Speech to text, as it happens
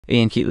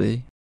Ian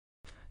Keatley.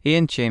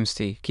 Ian James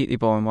T. Keatley,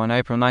 born 1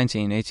 April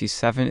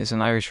 1987, is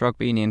an Irish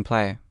rugby union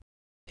player.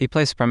 He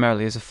plays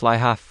primarily as a fly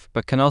half,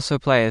 but can also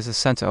play as a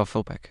centre or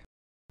fullback.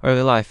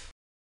 Early life.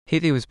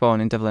 Keatley was born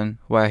in Dublin,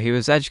 where he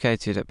was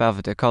educated at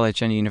Belvedere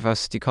College and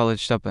University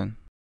College Dublin.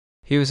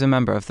 He was a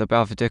member of the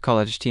Belvedere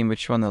College team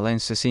which won the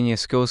Leinster Senior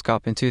Schools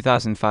Cup in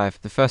 2005,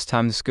 the first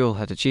time the school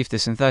had achieved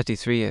this in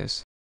 33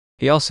 years.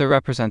 He also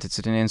represented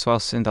St Ian's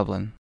whilst in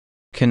Dublin.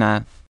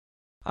 Connacht.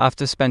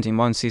 After spending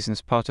one season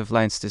as part of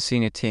Leinster's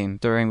senior team,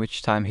 during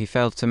which time he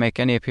failed to make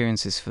any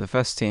appearances for the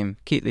first team,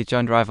 Keatley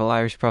joined rival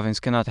Irish province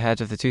Connacht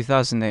ahead of the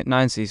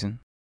 2008-09 season.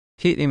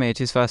 Keatley made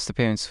his first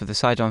appearance for the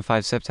side on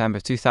 5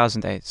 September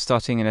 2008,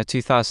 starting in a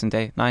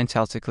 2008-09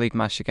 Celtic League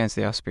match against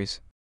the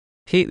Ospreys.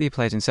 Keatley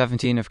played in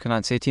 17 of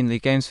Connacht's 18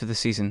 league games for the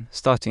season,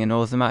 starting in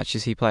all of the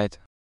matches he played.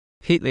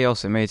 Keatley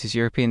also made his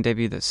European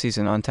debut that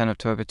season on 10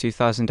 October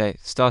 2008,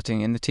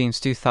 starting in the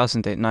team's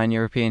 2008-09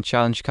 European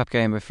Challenge Cup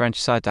game with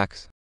French side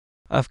Dax.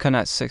 Of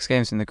Connacht's 6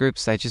 games in the group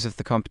stages of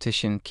the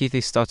competition,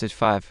 Keatley started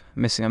 5,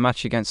 missing a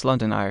match against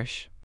London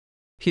Irish.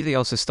 Keatley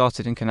also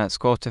started in Connacht's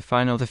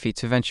quarter-final defeat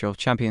to eventual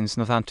champions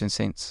Northampton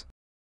Saints.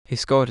 He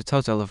scored a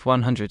total of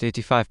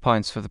 185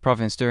 points for the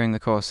province during the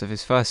course of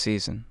his first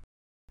season.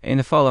 In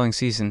the following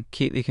season,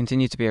 Keatley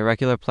continued to be a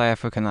regular player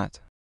for Connacht.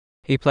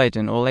 He played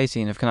in all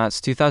 18 of Connacht's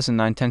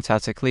 2009-10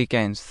 Celtic League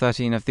games,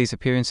 13 of these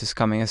appearances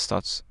coming as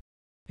starts.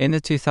 In the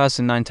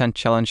 2009-10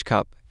 Challenge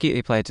Cup,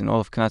 Keatley played in all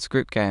of Connacht's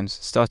group games,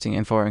 starting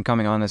in 4 and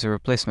coming on as a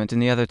replacement in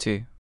the other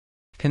 2.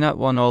 Connacht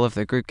won all of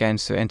the group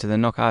games to enter the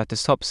knockout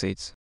as top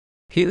seeds.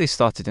 Keatley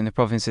started in the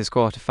province's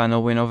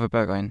quarter-final win over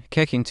Burgoyne,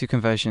 kicking 2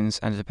 conversions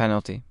and a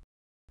penalty.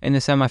 In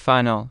the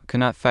semi-final,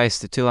 Connacht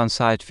faced the Toulon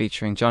side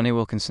featuring Johnny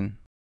Wilkinson.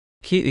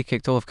 Keatley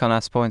kicked all of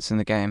Connacht's points in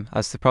the game,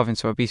 as the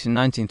province were beaten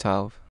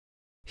 19-12.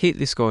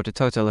 Keatley scored a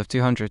total of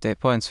 208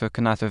 points for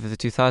Connacht over the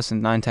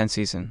 2009-10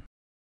 season.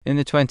 In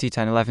the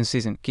 2010-11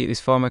 season, Keatley's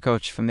former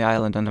coach from the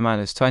Ireland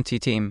Under 20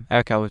 team,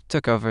 Eric Elwood,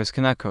 took over as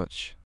Connacht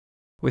coach.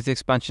 With the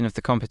expansion of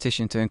the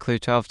competition to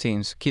include 12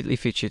 teams, Keatley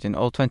featured in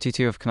all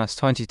 22 of Connacht's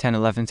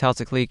 2010-11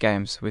 Celtic League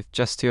games, with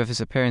just 2 of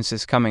his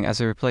appearances coming as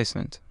a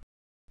replacement.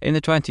 In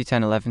the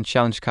 2010-11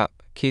 Challenge Cup,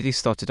 Keatley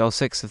started all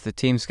 6 of the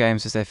team's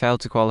games as they failed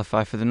to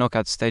qualify for the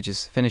knockout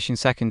stages, finishing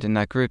second in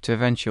that group to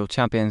eventual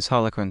champions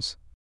Harlequins.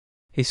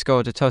 He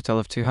scored a total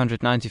of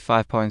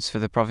 295 points for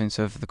the province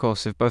over the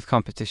course of both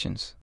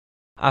competitions.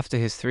 After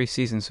his 3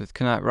 seasons with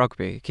Connacht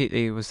Rugby,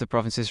 Keatley was the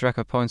province's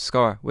record points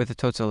scorer with a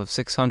total of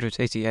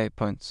 688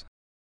 points.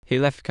 He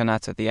left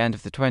Connacht at the end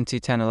of the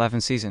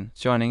 2010-11 season,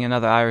 joining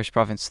another Irish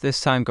province,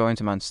 this time going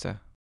to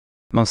Munster.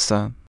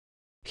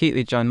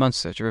 Keatley joined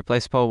Munster to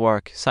replace Paul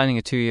Warwick, signing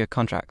a 2-year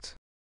contract.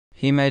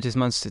 He made his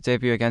Munster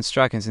debut against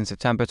Dragons in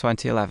September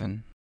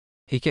 2011.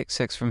 He kicked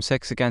 6 from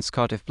 6 against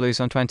Cardiff Blues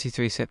on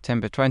 23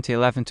 September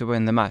 2011 to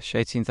win the match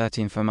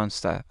 18-13 for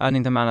Munster,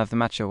 earning the Man of the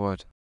Match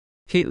award.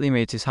 Keatley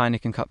made his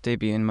Heineken Cup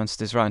debut in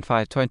Munster's round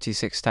 5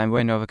 26-time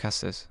win over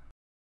Casters.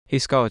 He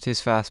scored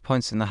his first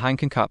points in the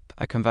Heineken Cup,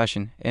 a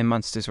conversion, in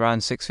Munster's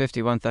round 6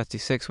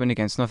 51-36 win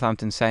against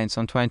Northampton Saints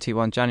on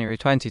 21 January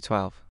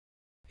 2012.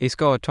 He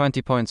scored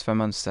 20 points for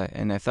Munster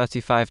in a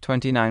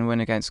 35-29 win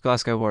against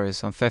Glasgow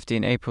Warriors on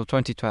 15 April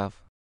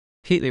 2012.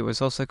 Keatley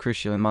was also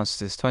crucial in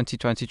Munster's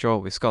 2020 draw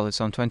with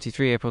Scarlets on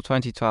 23 April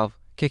 2012,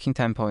 kicking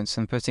 10 points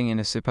and putting in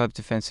a superb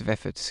defensive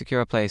effort to secure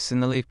a place in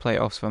the league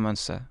play-offs for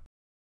Munster.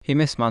 He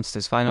missed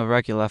Munster's final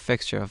regular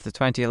fixture of the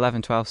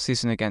 2011-12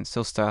 season against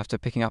Ulster after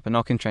picking up a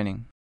knock in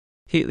training.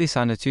 Keatley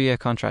signed a 2-year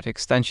contract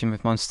extension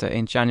with Munster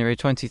in January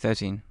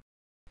 2013.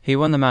 He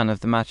won the Man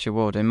of the Match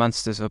award in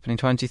Munster's opening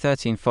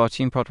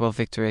 2013-14 Protwell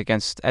victory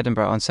against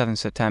Edinburgh on 7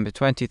 September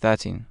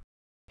 2013.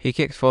 He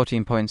kicked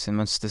 14 points in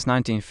Munster's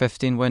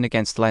 19-15 win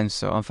against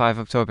Leinster on 5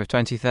 October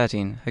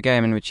 2013, a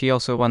game in which he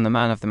also won the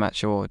Man of the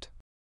Match award.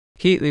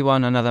 Keatley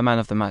won another Man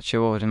of the Match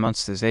award in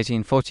Munster's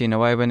 18-14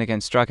 away win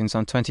against Dragons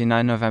on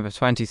 29 November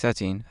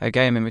 2013, a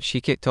game in which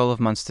he kicked all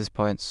of Munster's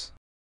points.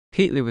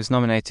 Keatley was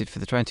nominated for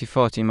the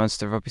 2014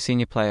 Munster Rugby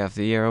Senior Player of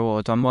the Year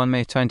award on 1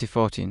 May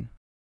 2014.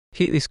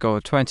 Keatley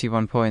scored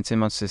 21 points in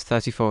Munster's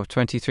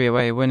 34-23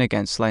 away win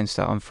against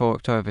Leinster on 4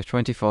 October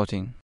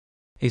 2014.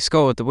 He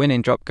scored the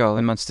winning drop goal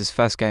in Munster's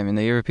first game in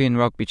the European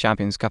Rugby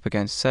Champions Cup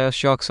against Sale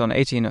Sharks on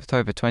 18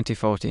 October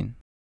 2014.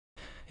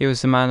 He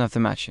was the Man of the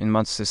Match in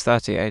Munster's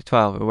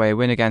 38-12 away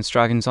win against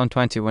Dragons on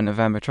 21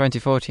 November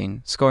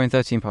 2014, scoring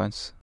 13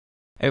 points.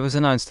 It was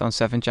announced on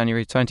 7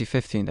 January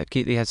 2015 that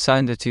Keatley had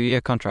signed a 2-year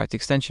contract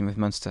extension with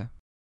Munster.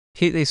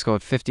 Keatley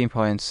scored 15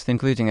 points,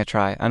 including a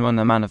try, and won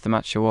the Man of the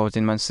Match award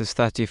in Munster's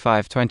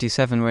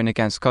 35-27 win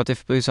against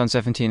Cardiff Blues on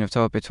 17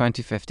 October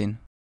 2015.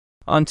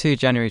 On 2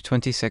 January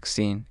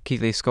 2016,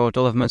 Keatley scored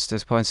all of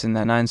Munster's points in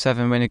their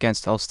 9-7 win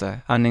against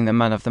Ulster, earning the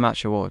Man of the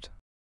Match award.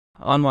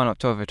 On 1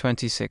 October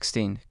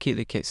 2016,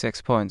 Keatley kicked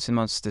 6 points in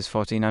Munster's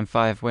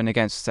 14-5 win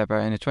against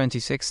Zebre in a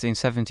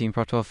 2016-17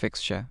 Pro Tour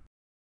fixture.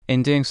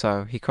 In doing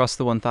so, he crossed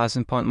the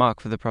 1,000 point mark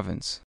for the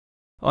province.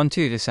 On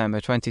 2 December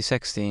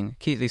 2016,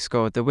 Keatley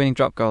scored the winning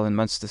drop goal in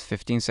Munster's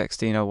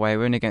 15-16 away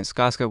win against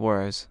Glasgow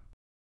Warriors.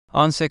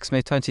 On 6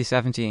 May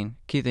 2017,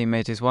 Keatley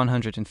made his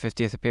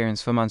 150th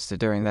appearance for Munster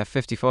during their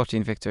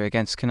 50-14 victory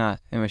against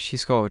Connacht, in which he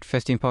scored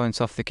 15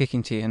 points off the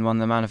kicking tee and won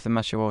the Man of the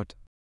Match award.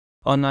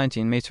 On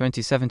 19 May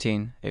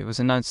 2017, it was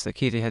announced that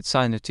Keatley had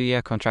signed a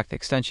 2-year contract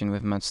extension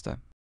with Munster.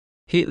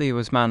 Keatley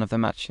was Man of the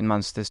Match in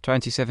Munster's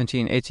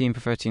 2017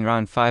 18-13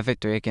 Round 5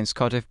 victory against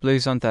Cardiff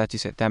Blues on 30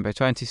 September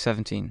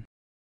 2017.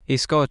 He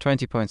scored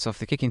 20 points off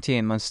the kicking tee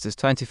in Munster's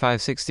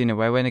 25-16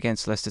 away win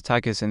against Leicester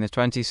Tigers in the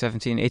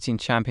 2017-18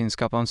 Champions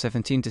Cup on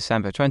 17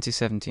 December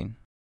 2017.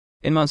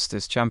 In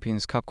Munster's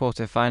Champions Cup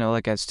quarter-final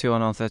against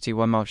Toulon on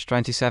 31 March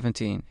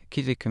 2017,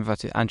 Keatley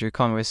converted Andrew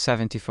Conway's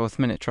 74th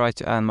minute try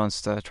to earn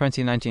Munster a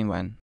 2019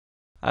 win.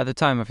 At the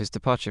time of his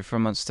departure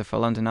from Munster for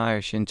London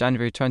Irish in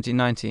January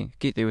 2019,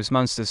 Keatley was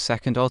Munster's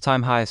second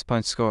all-time highest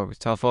point scorer with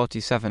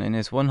 1247 in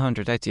his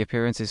 180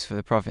 appearances for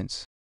the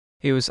province.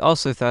 He was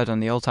also third on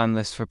the all-time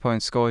list for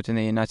points scored in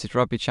the United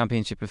Rugby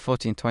Championship with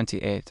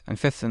 1428, and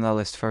fifth on the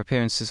list for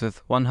appearances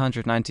with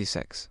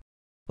 196.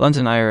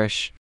 London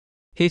Irish.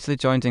 Keatley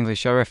joined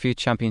English RFU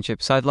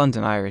Championship side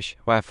London Irish,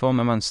 where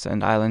former Munster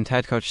and Ireland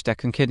head coach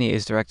Declan Kidney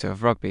is director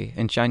of rugby,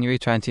 in January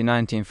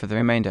 2019 for the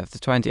remainder of the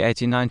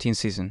 2018-19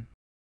 season.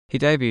 He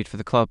debuted for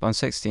the club on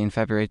 16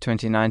 February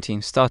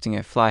 2019, starting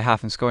at fly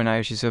half and scoring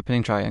Irish's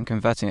opening try and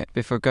converting it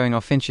before going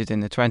off injured in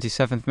the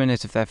 27th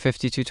minute of their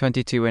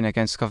 52-22 win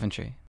against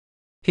Coventry.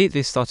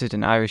 Keatley started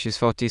an Irish's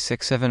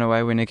 46-7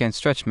 away win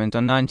against Richmond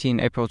on 19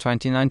 April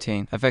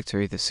 2019, a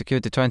victory that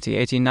secured the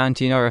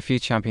 2018-19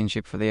 RFU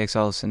Championship for the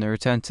Exiles and a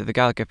return to the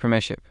Gallagher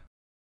Premiership.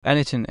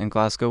 Benetton and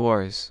Glasgow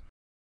Warriors.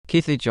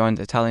 Keatley joined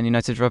Italian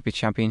United Rugby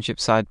Championship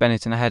side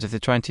Benetton ahead of the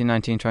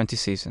 2019-20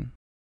 season.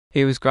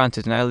 He was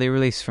granted an early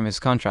release from his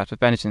contract with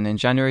Benetton in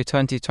January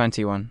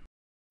 2021.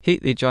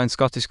 Keatley joined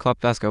Scottish club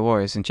Glasgow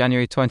Warriors in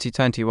January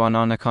 2021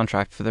 on a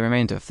contract for the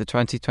remainder of the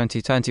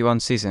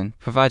 2020-21 season,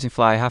 providing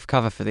fly-half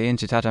cover for the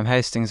injured Adam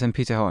Hastings and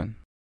Peter Horan.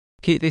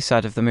 Keatley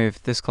said of the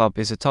move, "This club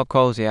is a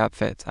top-quality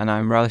outfit, and I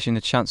am relishing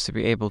the chance to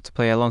be able to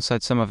play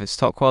alongside some of its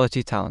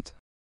top-quality talent."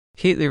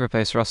 Keatley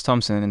replaced Ross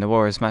Thompson in the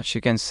Warriors match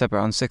against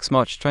Sibber on 6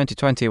 March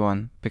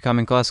 2021,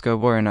 becoming Glasgow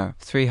Warrior No.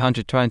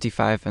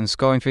 325 and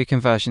scoring 3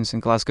 conversions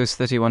in Glasgow's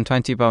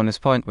 31-20 bonus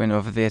point win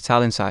over the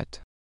Italian side.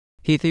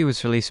 Keatley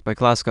was released by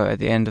Glasgow at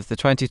the end of the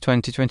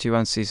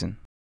 2020-21 season.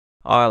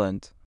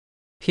 Ireland.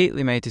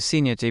 Keatley made his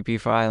senior debut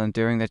for Ireland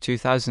during their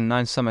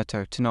 2009 summer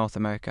tour to North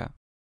America.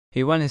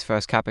 He won his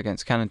first cap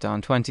against Canada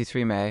on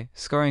 23 May,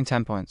 scoring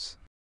 10 points.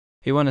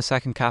 He won a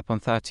second cap on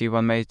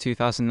 31 May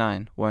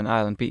 2009, when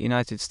Ireland beat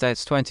United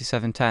States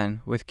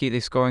 27-10, with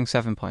Keatley scoring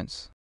 7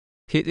 points.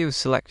 Keatley was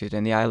selected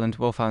in the Ireland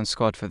Wolfhounds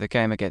squad for the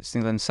game against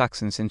England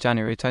Saxons in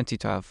January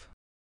 2012.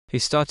 He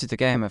started the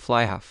game at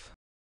fly half.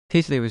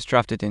 Keatley was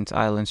drafted into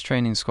Ireland's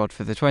training squad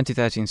for the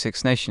 2013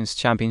 Six Nations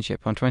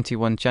Championship on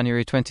 21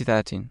 January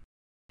 2013.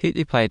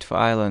 Keatley played for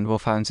Ireland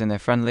Wolfhounds in their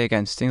friendly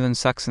against England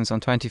Saxons on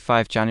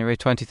 25 January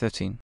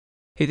 2013.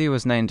 Keatley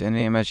was named in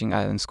the Emerging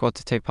Ireland squad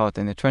to take part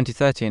in the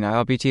 2013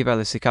 IRBT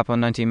Bellissy Cup on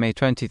 19 May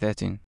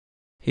 2013.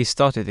 He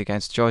started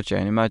against Georgia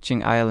in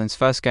Emerging Ireland's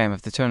first game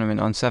of the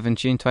tournament on 7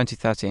 June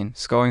 2013,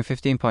 scoring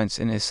 15 points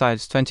in his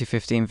side's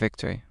 2015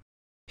 victory.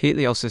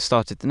 Keatley also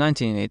started the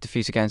 19-8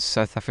 defeat against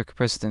South Africa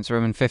Presidents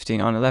Roman 15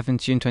 on 11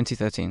 June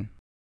 2013.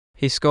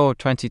 He scored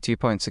 22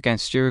 points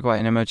against Uruguay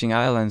in Emerging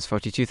Ireland's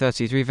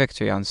 42-33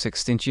 victory on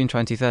 16 June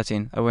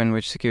 2013, a win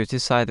which secured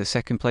his side the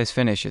second-place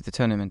finish at the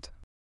tournament.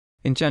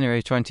 In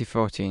January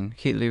 2014,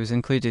 Keatley was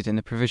included in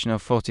the provisional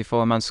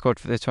 44-man squad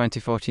for the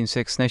 2014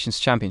 Six Nations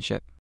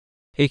Championship.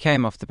 He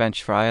came off the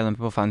bench for Ireland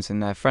Wolfhounds in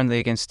their friendly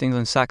against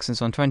England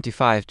Saxons on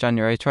 25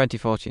 January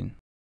 2014.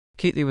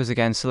 Keatley was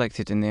again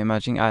selected in the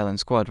Emerging Ireland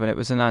squad when it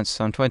was announced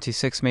on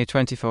 26 May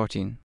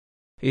 2014.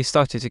 He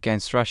started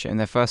against Russia in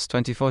their first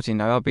 2014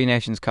 IRB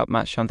Nations Cup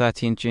match on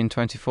 13 June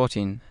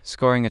 2014,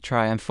 scoring a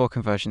try and 4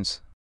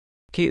 conversions.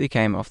 Keatley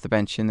came off the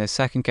bench in their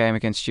second game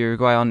against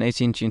Uruguay on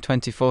 18 June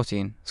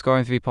 2014,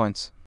 scoring 3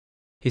 points.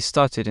 He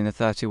started in the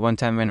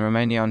 31-10 win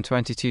Romania on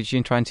 22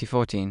 June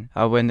 2014,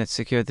 a win that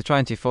secured the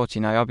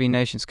 2014 IRB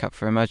Nations Cup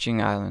for Emerging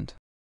Ireland.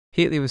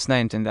 Keatley was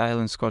named in the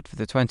Ireland squad for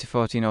the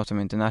 2014 Autumn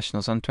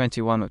Internationals on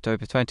 21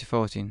 October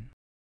 2014.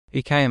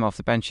 He came off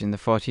the bench in the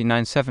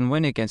 49-7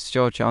 win against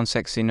Georgia on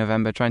 16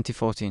 November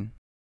 2014.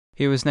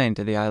 He was named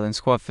in the Ireland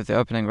squad for the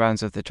opening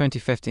rounds of the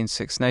 2015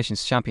 Six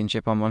Nations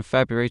Championship on 1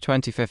 February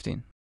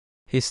 2015.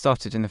 He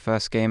started in the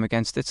first game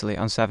against Italy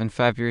on 7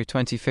 February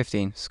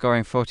 2015,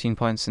 scoring 14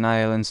 points in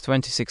Ireland's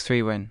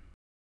 26-3 win.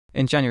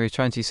 In January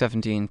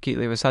 2017,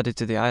 Keatley was added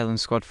to the Ireland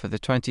squad for the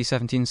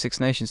 2017 Six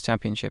Nations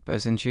Championship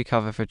as injury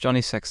cover for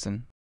Johnny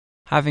Sexton.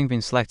 Having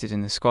been selected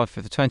in the squad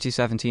for the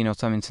 2017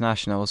 Autumn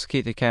Internationals,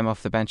 Keatley came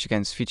off the bench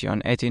against Fiji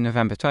on 18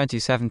 November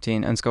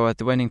 2017 and scored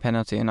the winning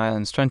penalty in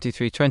Ireland's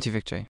 23-20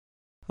 victory.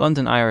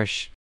 London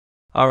Irish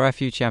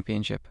RFU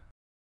Championship.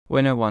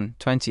 Winner 1,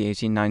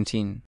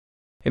 2018-19.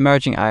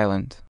 Emerging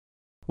Ireland.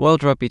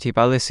 World Rugby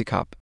Bellissy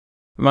Cup.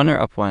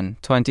 Runner-up 1,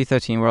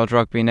 2013 World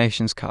Rugby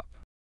Nations Cup.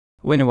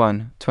 Winner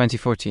 1,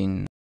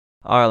 2014.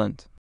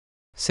 Ireland.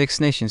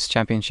 Six Nations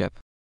Championship.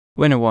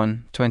 Winner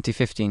 1,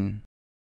 2015.